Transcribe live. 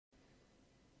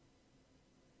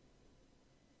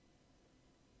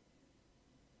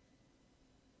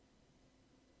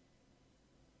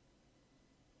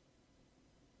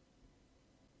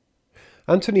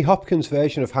Anthony Hopkins'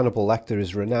 version of Hannibal Lecter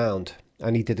is renowned,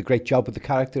 and he did a great job with the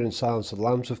character in Silence of the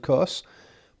Lambs, of course.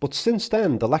 But since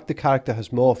then, the Lecter character has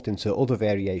morphed into other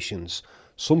variations,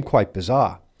 some quite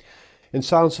bizarre. In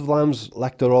Silence of the Lambs,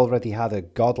 Lecter already had a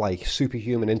godlike,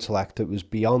 superhuman intellect that was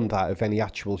beyond that of any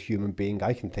actual human being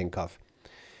I can think of.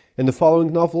 In the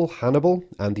following novel, Hannibal,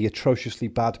 and the atrociously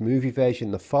bad movie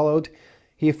version that followed,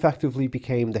 he effectively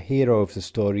became the hero of the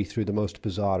story through the most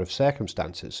bizarre of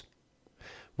circumstances.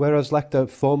 Whereas Lecter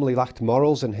formerly lacked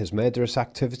morals in his murderous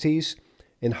activities,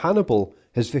 in Hannibal,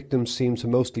 his victims seem to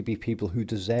mostly be people who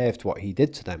deserved what he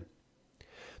did to them.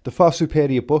 The far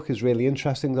superior book is really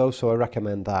interesting though, so I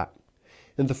recommend that.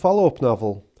 In the follow-up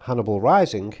novel, Hannibal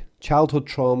Rising, childhood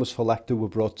traumas for Lecter were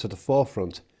brought to the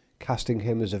forefront, casting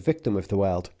him as a victim of the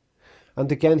world.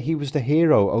 And again, he was the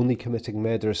hero, only committing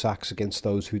murderous acts against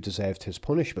those who deserved his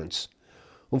punishments.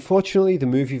 Unfortunately, the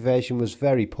movie version was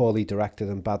very poorly directed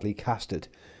and badly casted.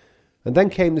 And then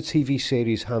came the TV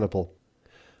series Hannibal.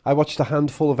 I watched a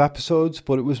handful of episodes,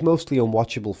 but it was mostly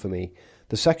unwatchable for me.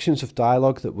 The sections of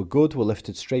dialogue that were good were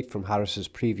lifted straight from Harris's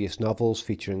previous novels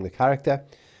featuring the character,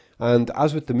 and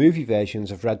as with the movie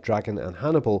versions of Red Dragon and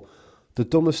Hannibal, the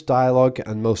dumbest dialogue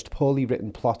and most poorly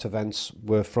written plot events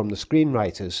were from the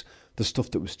screenwriters, the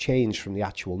stuff that was changed from the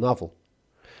actual novel.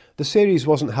 The series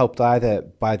wasn't helped either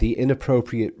by the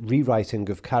inappropriate rewriting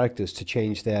of characters to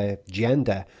change their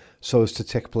gender so as to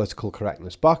tick political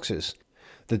correctness boxes.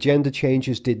 The gender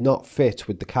changes did not fit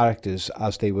with the characters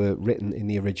as they were written in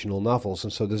the original novels,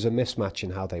 and so there's a mismatch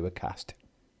in how they were cast.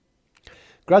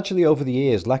 Gradually over the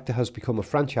years, Lecter has become a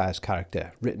franchise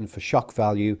character, written for shock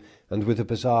value and with a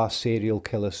bizarre serial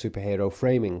killer superhero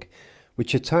framing,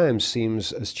 which at times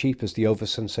seems as cheap as the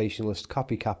over-sensationalist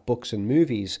copycat books and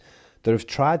movies that have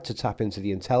tried to tap into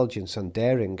the intelligence and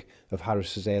daring of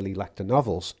Harris's early Lecter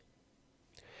novels.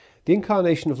 The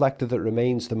incarnation of Lecter that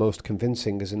remains the most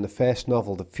convincing is in the first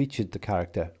novel that featured the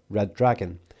character, Red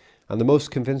Dragon, and the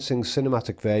most convincing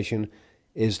cinematic version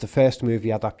is the first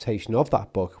movie adaptation of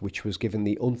that book, which was given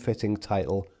the unfitting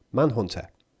title Manhunter.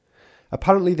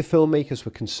 Apparently the filmmakers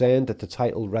were concerned that the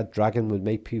title Red Dragon would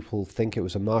make people think it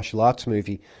was a martial arts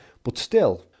movie, but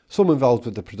still, some involved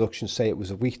with the production say it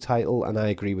was a weak title, and I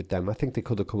agree with them. I think they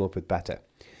could have come up with better.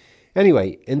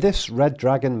 Anyway, in this Red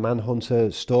Dragon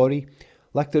Manhunter story,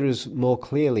 Lecter is more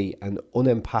clearly an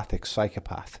unempathic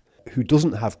psychopath who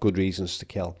doesn't have good reasons to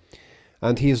kill,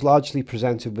 and he is largely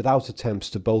presented without attempts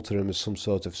to bolster him as some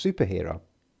sort of superhero.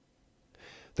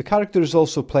 The character is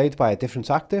also played by a different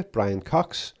actor, Brian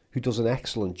Cox, who does an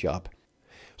excellent job.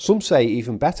 Some say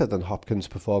even better than Hopkins'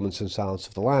 performance in Silence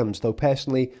of the Lambs, though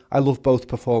personally I love both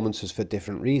performances for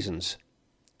different reasons.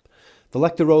 The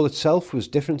Lecter role itself was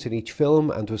different in each film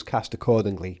and was cast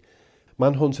accordingly.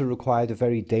 Manhunter required a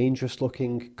very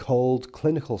dangerous-looking, cold,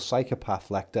 clinical psychopath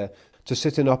Lecter to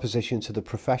sit in opposition to the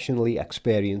professionally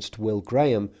experienced Will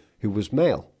Graham, who was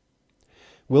male.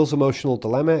 Will's emotional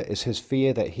dilemma is his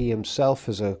fear that he himself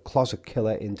is a closet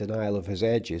killer in denial of his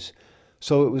urges,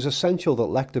 so it was essential that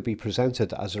Lecter be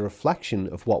presented as a reflection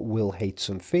of what Will hates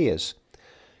and fears.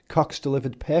 Cox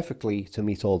delivered perfectly to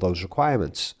meet all those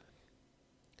requirements.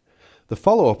 The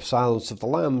follow-up, Silence of the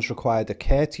Lambs, required a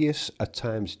courteous, at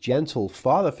times gentle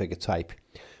father figure type,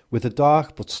 with a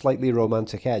dark but slightly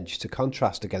romantic edge to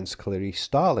contrast against Clarice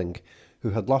Starling,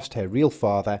 who had lost her real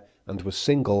father and was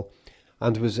single,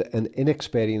 and was an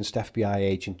inexperienced FBI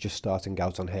agent just starting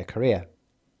out on her career.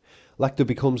 Lecter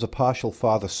becomes a partial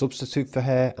father substitute for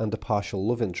her and a partial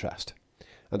love interest,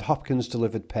 and Hopkins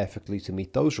delivered perfectly to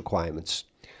meet those requirements.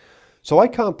 So I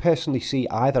can't personally see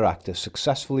either actor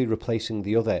successfully replacing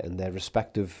the other in their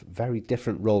respective very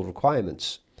different role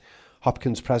requirements.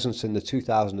 Hopkins' presence in the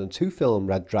 2002 film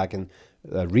Red Dragon,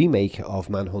 a remake of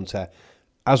Manhunter,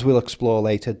 as we'll explore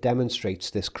later,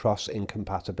 demonstrates this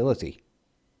cross-incompatibility.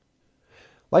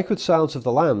 Like with Silence of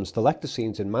the Lambs, the Lecter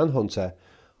scenes in Manhunter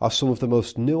are some of the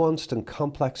most nuanced and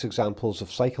complex examples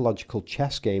of psychological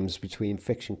chess games between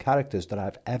fiction characters that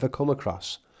I've ever come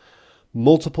across.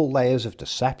 Multiple layers of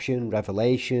deception,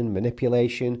 revelation,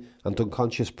 manipulation, and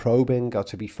unconscious probing are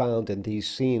to be found in these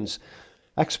scenes,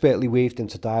 expertly weaved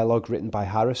into dialogue written by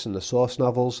Harris in the source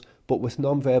novels, but with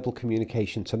non-verbal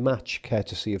communication to match,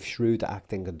 courtesy of shrewd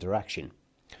acting and direction.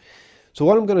 So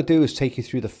what I'm going to do is take you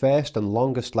through the first and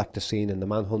longest Lecter scene in the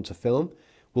Manhunter film.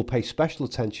 We'll pay special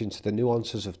attention to the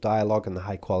nuances of dialogue and the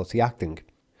high-quality acting,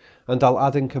 and I'll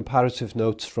add in comparative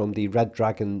notes from the Red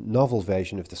Dragon novel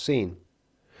version of the scene.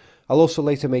 I'll also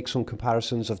later make some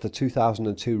comparisons of the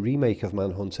 2002 remake of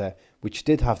Manhunter, which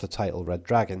did have the title Red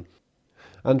Dragon,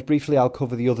 and briefly I'll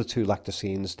cover the other two Lecter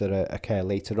scenes that occur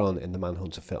later on in the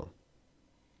Manhunter film.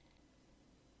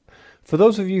 For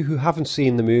those of you who haven't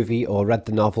seen the movie or read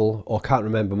the novel or can't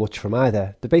remember much from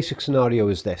either, the basic scenario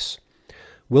is this.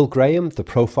 Will Graham, the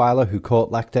profiler who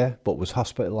caught Lecter but was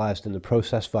hospitalised in the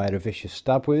process via a vicious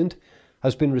stab wound,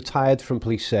 has been retired from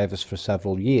police service for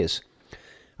several years.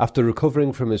 After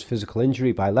recovering from his physical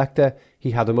injury by Lecter,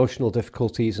 he had emotional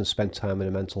difficulties and spent time in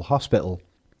a mental hospital.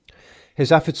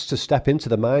 His efforts to step into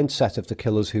the mindset of the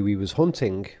killers who he was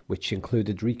hunting, which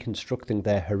included reconstructing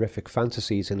their horrific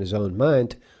fantasies in his own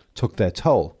mind, took their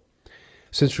toll.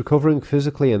 Since recovering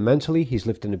physically and mentally, he's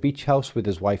lived in a beach house with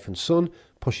his wife and son,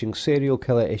 pushing serial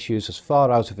killer issues as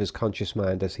far out of his conscious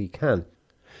mind as he can.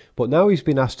 But now he's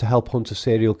been asked to help hunt a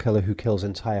serial killer who kills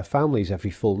entire families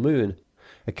every full moon,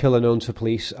 a killer known to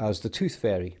police as the Tooth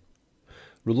Fairy.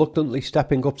 Reluctantly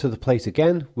stepping up to the plate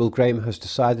again, Will Graham has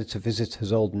decided to visit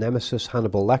his old nemesis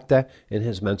Hannibal Lecter in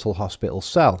his mental hospital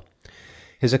cell.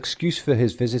 His excuse for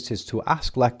his visit is to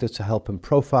ask Lecter to help him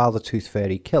profile the Tooth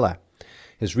Fairy killer.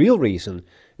 His real reason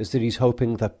is that he's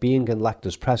hoping that being in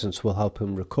Lecter's presence will help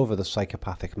him recover the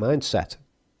psychopathic mindset.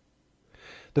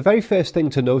 The very first thing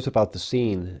to note about the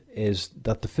scene is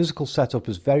that the physical setup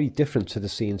is very different to the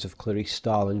scenes of Clarice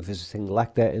Starling visiting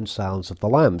Lecter in Silence of the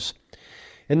Lambs.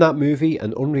 In that movie,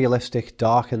 an unrealistic,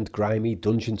 dark and grimy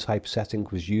dungeon-type setting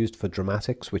was used for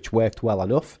dramatics, which worked well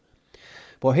enough.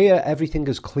 But here, everything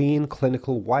is clean,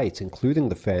 clinical white, including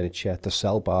the furniture, the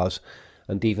cell bars,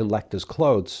 and even Lecter's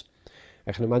clothes.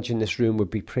 I can imagine this room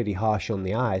would be pretty harsh on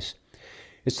the eyes.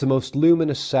 It's the most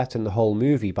luminous set in the whole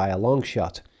movie by a long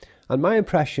shot, and my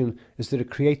impression is that it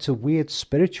creates a weird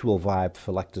spiritual vibe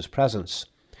for Lecter's presence.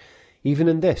 Even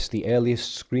in this, the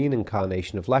earliest screen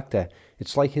incarnation of Lecter,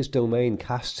 it's like his domain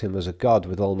casts him as a god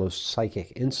with almost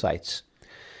psychic insights.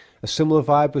 A similar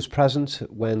vibe was present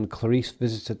when Clarice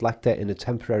visited Lecter in a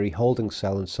temporary holding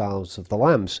cell in Silence of the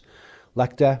Lambs.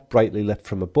 Lecter, brightly lit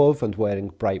from above and wearing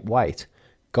bright white.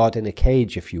 God in a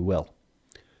cage, if you will.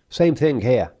 Same thing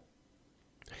here.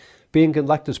 Being in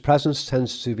Lecter's presence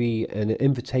tends to be an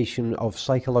invitation of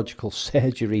psychological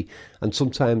surgery and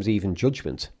sometimes even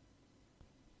judgment.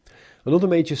 Another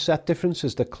major set difference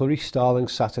is that Clarice Starling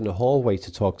sat in a hallway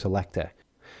to talk to Lecter,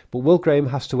 but Will Graham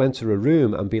has to enter a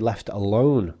room and be left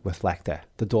alone with Lecter.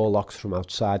 The door locks from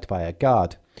outside by a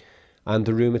guard, and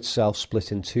the room itself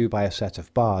split in two by a set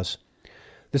of bars.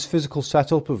 This physical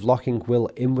setup of locking Will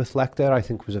in with Lecter I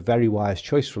think was a very wise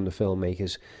choice from the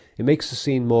filmmakers. It makes the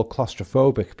scene more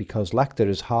claustrophobic because Lecter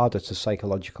is harder to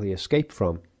psychologically escape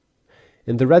from.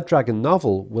 In the Red Dragon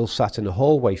novel, Will sat in a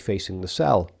hallway facing the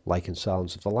cell, like in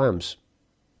Silence of the Lambs.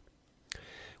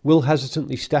 Will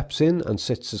hesitantly steps in and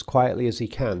sits as quietly as he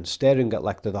can, staring at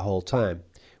Lecter the whole time,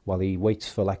 while he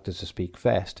waits for Lecter to speak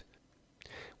first.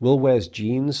 Will wears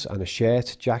jeans and a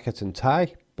shirt, jacket and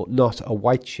tie, but not a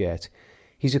white shirt.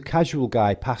 He's a casual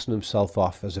guy passing himself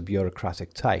off as a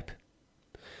bureaucratic type.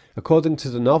 According to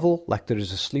the novel, Lecter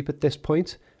is asleep at this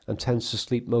point and tends to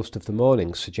sleep most of the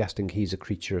mornings, suggesting he's a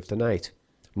creature of the night,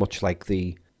 much like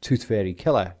the Tooth Fairy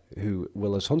killer who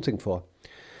Will is hunting for.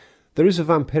 There is a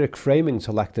vampiric framing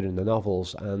to Lecter in the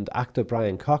novels, and actor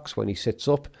Brian Cox, when he sits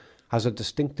up, has a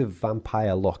distinctive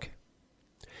vampire look.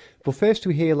 But first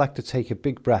we hear Lecter take a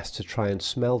big breath to try and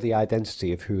smell the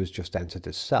identity of who has just entered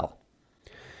his cell.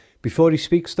 Before he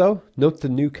speaks though, note the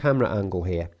new camera angle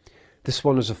here. This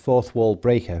one is a fourth wall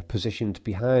breaker, positioned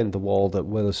behind the wall that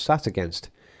Will is sat against.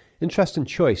 Interesting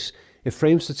choice. It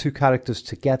frames the two characters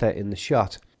together in the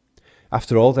shot.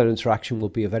 After all, their interaction will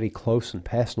be a very close and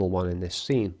personal one in this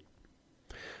scene.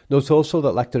 Note also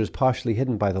that Lecter is partially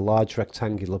hidden by the large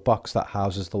rectangular box that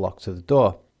houses the lock to the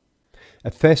door.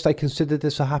 At first I considered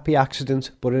this a happy accident,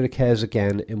 but it occurs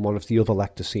again in one of the other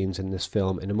Lecter scenes in this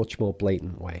film in a much more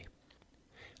blatant way.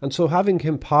 And so having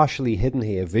him partially hidden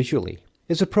here visually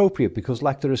is appropriate because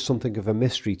Lecter is something of a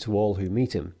mystery to all who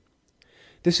meet him.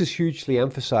 This is hugely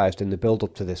emphasised in the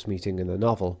build-up to this meeting in the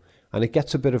novel, and it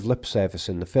gets a bit of lip service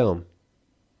in the film.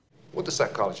 What the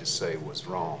psychologists say was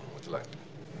wrong with Lecter?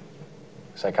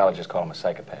 Psychologists call him a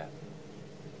psychopath.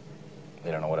 They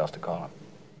don't know what else to call him.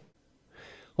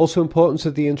 Also important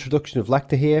to the introduction of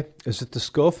Lecter here is that the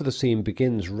score for the scene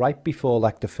begins right before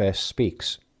Lecter first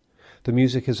speaks. The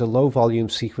music is a low-volume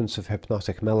sequence of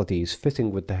hypnotic melodies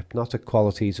fitting with the hypnotic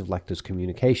qualities of Lecter's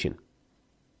communication.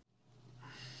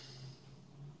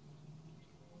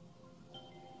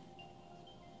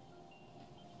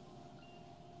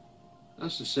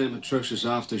 That's the same atrocious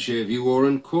aftershave you wore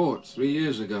in court 3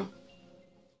 years ago.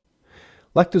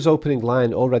 Lecter's opening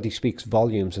line already speaks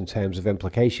volumes in terms of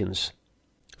implications.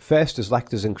 First is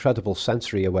Lecter's incredible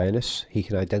sensory awareness. He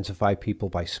can identify people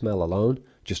by smell alone,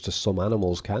 just as some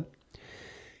animals can.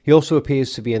 He also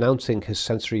appears to be announcing his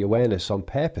sensory awareness on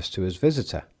purpose to his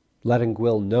visitor. letting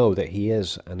Will know that he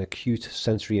is an acute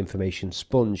sensory information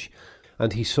sponge,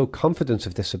 and he's so confident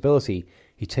of this ability,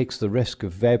 he takes the risk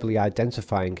of verbally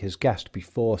identifying his guest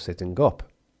before sitting up.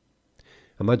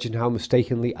 Imagine how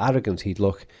mistakenly arrogant he'd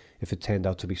look if it turned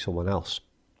out to be someone else.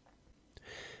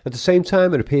 At the same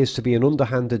time, it appears to be an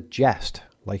underhanded jest,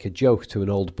 like a joke to an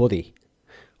old buddy,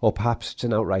 or perhaps it's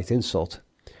an outright insult.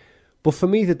 But for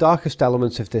me, the darkest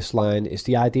element of this line is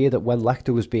the idea that when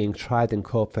Lecter was being tried in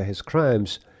court for his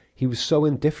crimes, he was so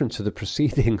indifferent to the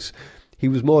proceedings. He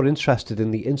was more interested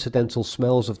in the incidental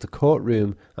smells of the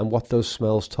courtroom and what those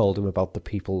smells told him about the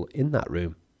people in that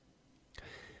room.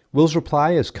 Will's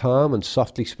reply is calm and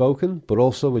softly spoken, but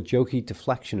also a jokey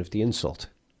deflection of the insult.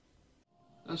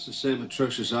 That's the same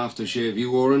atrocious aftershave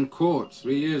you wore in court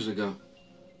 3 years ago.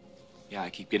 Yeah, I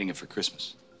keep getting it for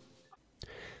Christmas.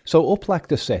 So up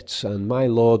Lecter sits, and my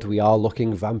lord, we are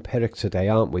looking vampiric today,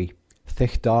 aren't we?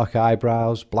 Thick dark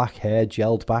eyebrows, black hair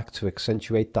gelled back to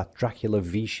accentuate that Dracula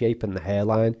V-shape in the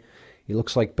hairline. He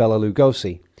looks like Bela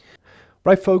Lugosi.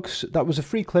 Right folks, that was a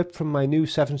free clip from my new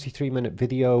 73-minute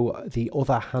video, The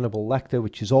Other Hannibal Lecter,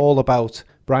 which is all about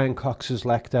Brian Cox's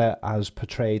Lecter as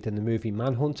portrayed in the movie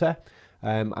Manhunter.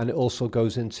 And it also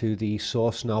goes into the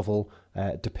source novel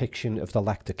depiction of the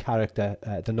Lecter character,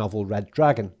 the novel Red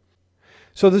Dragon.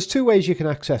 So there's two ways you can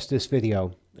access this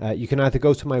video. You can either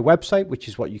go to my website, which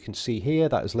is what you can see here,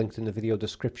 that is linked in the video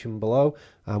description below,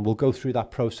 and we'll go through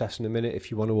that process in a minute if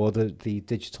you want to order the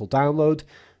digital download.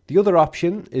 The other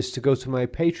option is to go to my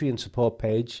Patreon support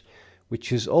page,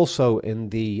 which is also in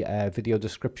the video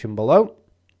description below.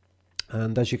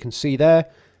 And as you can see there,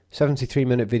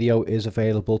 73-minute video is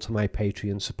available to my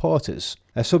Patreon supporters.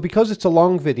 So because it's a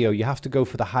long video, you have to go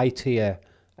for the high tier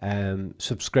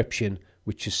subscription,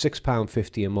 which is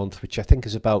 £6.50 a month, which I think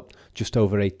is about just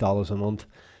over $8 a month.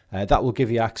 That will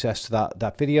give you access to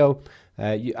that video.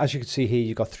 As you can see here,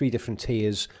 you've got 3 different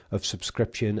tiers of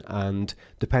subscription, and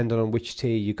depending on which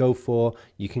tier you go for,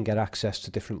 you can get access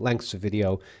to different lengths of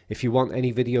video. If you want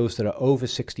any videos that are over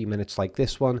 60 minutes like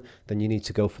this one, then you need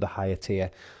to go for the higher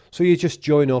tier. So you just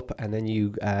join up and then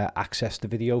you access the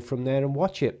video from there and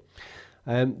watch it.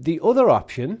 The other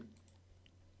option,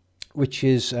 which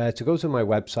is to go to my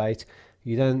website,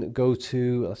 you then go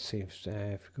to, let's see, if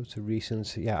we go to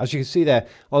recent, yeah, as you can see there,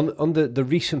 on the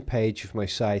recent page of my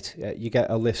site, you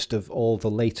get a list of all the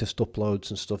latest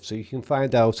uploads and stuff, so you can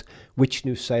find out which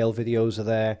new sale videos are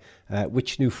there,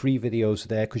 which new free videos are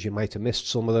there, because you might have missed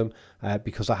some of them,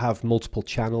 because I have multiple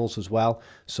channels as well.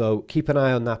 So keep an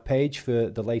eye on that page for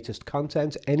the latest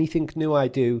content. Anything new I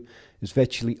do is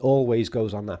virtually always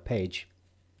goes on that page.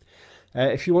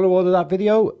 If you want to order that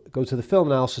video, go to the film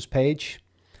analysis page,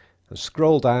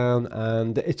 scroll down,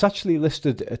 and it's actually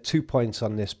listed at 2 points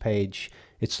on this page.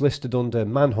 It's listed under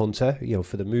Manhunter, you know,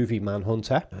 for the movie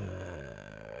Manhunter.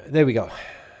 There we go.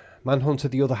 Manhunter,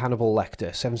 The Other Hannibal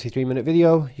Lecter, 73-minute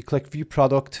video. You click View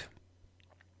Product,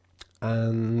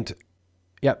 and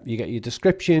yep, you get your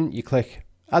description. You click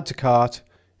Add to Cart.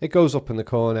 It goes up in the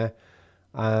corner.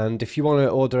 And if you want to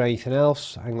order anything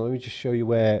else, hang on, let me just show you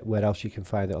where else you can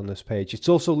find it on this page. It's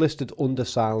also listed under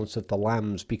Silence of the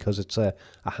Lambs because it's a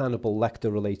Hannibal Lecter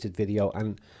related video,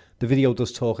 and the video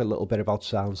does talk a little bit about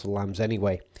Silence of the Lambs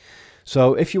anyway.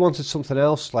 So if you wanted something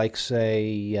else, like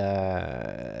say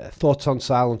Thoughts on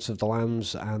Silence of the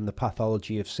Lambs and the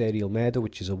Pathology of Serial Murder,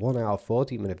 which is a 1 hour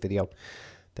 40-minute video,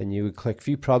 then you would click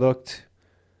View Product,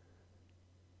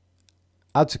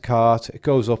 Add to Cart, it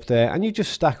goes up there, and you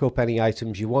just stack up any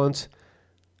items you want.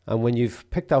 And when you've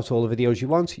picked out all the videos you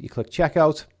want, you click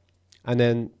Checkout, and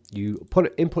then you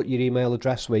input your email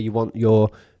address where you want your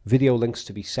video links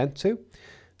to be sent to,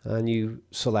 and you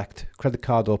select credit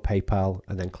card or PayPal,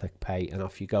 and then click Pay, and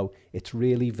off you go. It's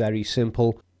really very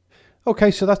simple.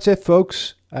 Okay, so that's it,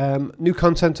 folks. New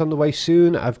content on the way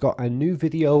soon. I've got a new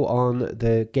video on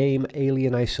the game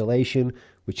Alien Isolation,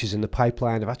 which is in the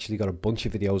pipeline. I've actually got a bunch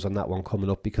of videos on that one coming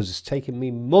up because it's taken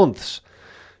me months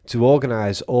to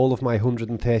organise all of my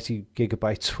 130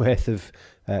 gigabytes worth of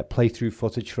playthrough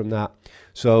footage from that.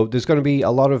 So there's going to be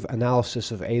a lot of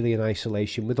analysis of Alien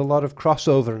Isolation with a lot of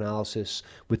crossover analysis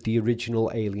with the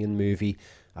original Alien movie.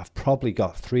 I've probably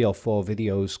got 3 or 4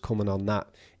 videos coming on that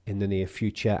in the near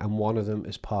future, and one of them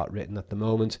is part written at the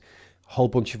moment. A whole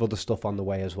bunch of other stuff on the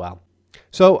way as well.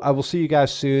 So I will see you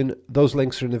guys soon. Those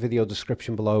links are in the video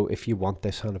description below if you want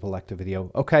this Hannibal Lecter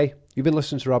video. Okay, you've been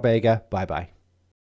listening to Rob Ager. Bye bye.